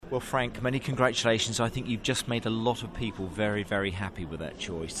Well, Frank, many congratulations. I think you've just made a lot of people very, very happy with that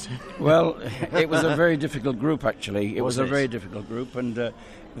choice. Well, it was a very difficult group, actually. It was a it? very difficult group, and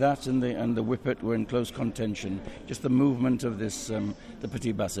that and the Whippet were in close contention. Just the movement of this, the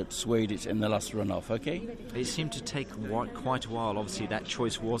Petit Basset swayed it in the last runoff. Okay. It seemed to take quite a while. Obviously, that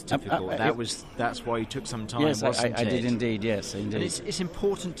choice was difficult. That's why you took some time. Yes, wasn't I it? did indeed. Yes, indeed. And it's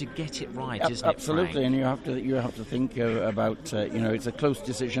important to get it right, isn't Absolutely, it, and you have to think about it's a close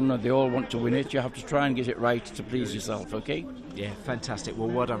decision. They all want to win it. You have to try and get it right to please yourself. Okay. Yeah, fantastic.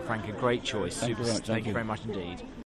 Well done, Frank. A great choice. Thank you very much. Thank you very much indeed.